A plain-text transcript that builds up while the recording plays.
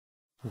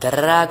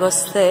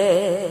Dragoste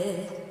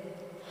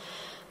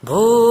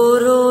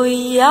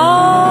buruiana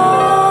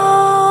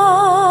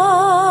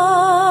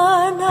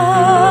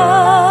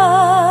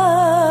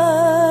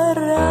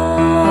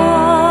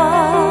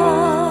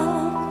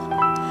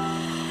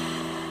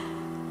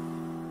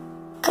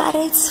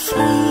care-ți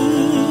frice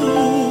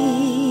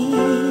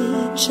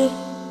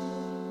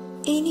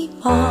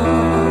inima.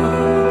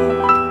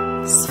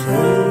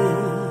 Sfâr,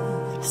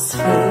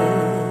 sfâr,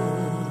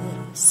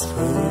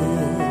 sfâr.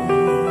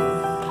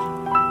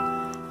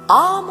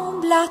 Am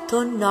umblat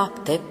o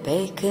noapte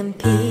pe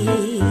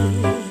câmpii,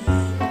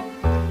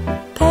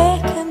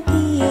 pe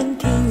câmpii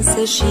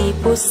întinse și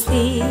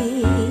pustii.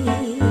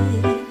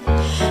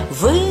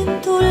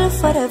 Vântul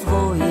fără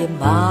voie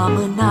m-a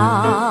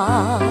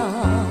mânat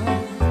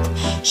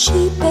și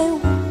pe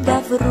unde a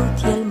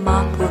vrut el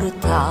m-a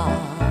purtat.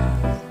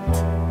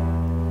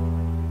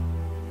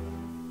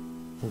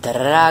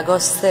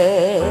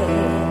 Dragoste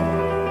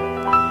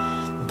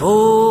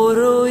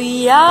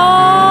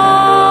buruiana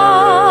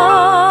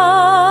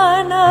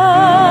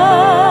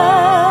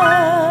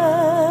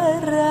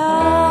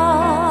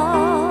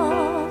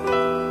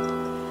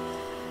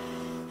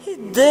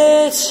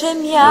de ce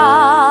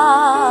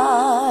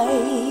mi-ai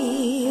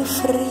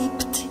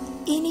fript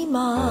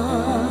inima?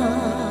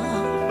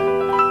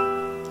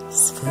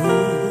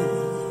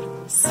 Sfâr,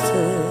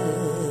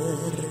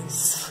 sfâr,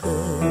 sfâr.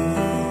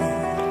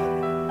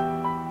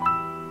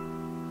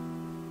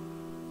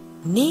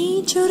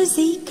 Nici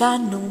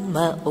urzica nu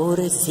mă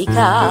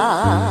urzica,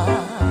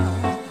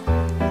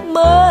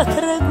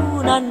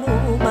 mătrăguna nu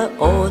mă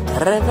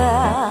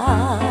otrăvea.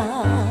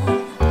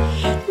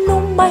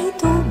 Numai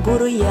tu,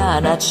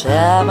 buruiana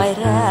cea mai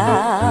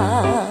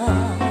rea,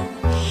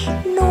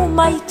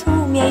 numai tu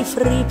mi-ai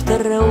fript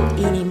rău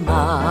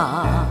inima.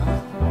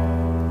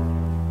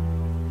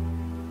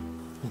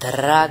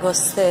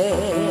 Dragoste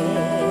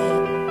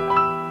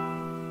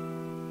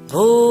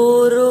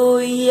buruiana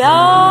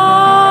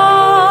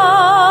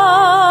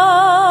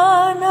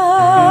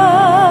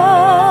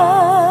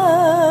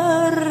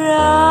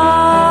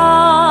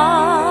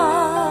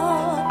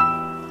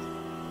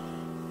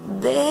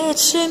de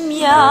ce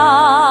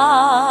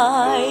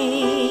mi-ai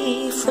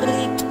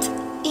fript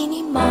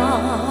inima?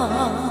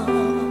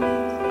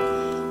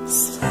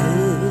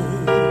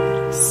 Sfâr,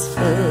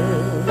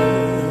 sfâr,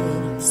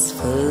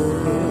 sfâr.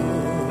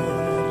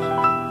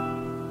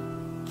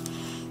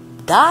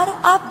 Dar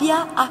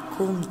abia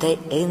acum te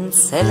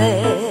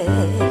înțeleg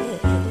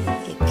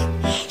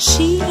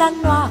și la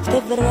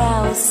noapte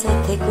vreau să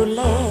te culeg.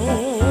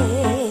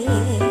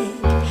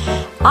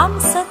 Am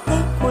să te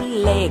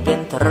culeg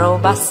într-o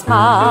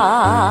basma,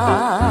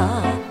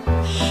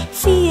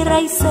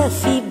 firai să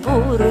fii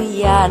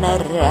buruiană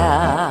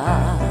rea.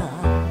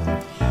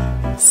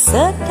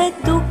 Să te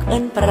duc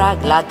în prag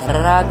la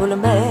dragul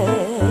meu,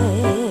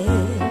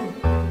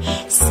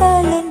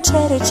 să-l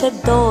încerce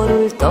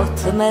dorul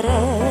tot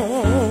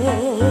mereu.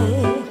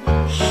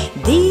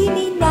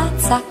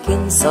 Dimineața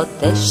când s-o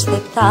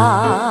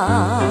deștepta,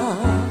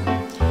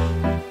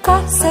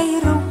 ca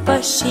să-i rupă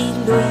și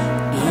lui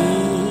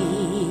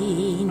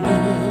inima.